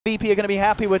VP are going to be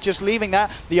happy with just leaving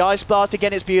that. The Ice Blast,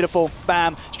 again, it's beautiful.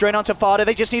 Bam. Straight onto Fada.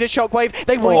 They just need a Shockwave.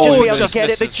 They won't just be able to get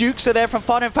misses. It. The Jukes are there from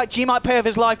Fada. In fact, G might pay off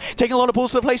his life. Taking a lot of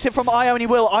balls to the place hit from Io, and he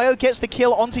will. Io gets the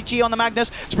kill onto G on the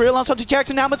Magnus. Spirit Lance onto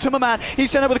Jackson. Now Matuma Man.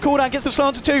 He's sent over the cooldown. Gets the slow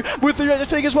onto 2 with the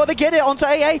thing as well. They get it onto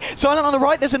AA. Silent on the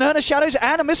right. There's an Urn of Shadows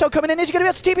and a missile coming in. Is he going to be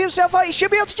able to TP himself out? He should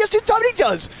be able to just in time, and he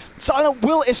does. Silent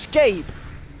will escape.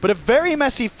 But a very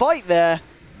messy fight there.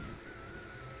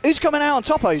 Who's coming out on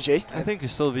top, OG? I think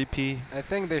it's still VP. I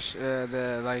think they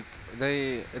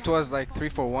it was like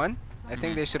 3-4-1. I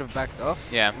think they should have backed off.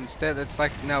 Yeah. Instead, it's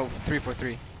like now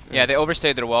 3-4-3. Yeah, they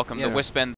overstayed their welcome. Yeah. The Wisp and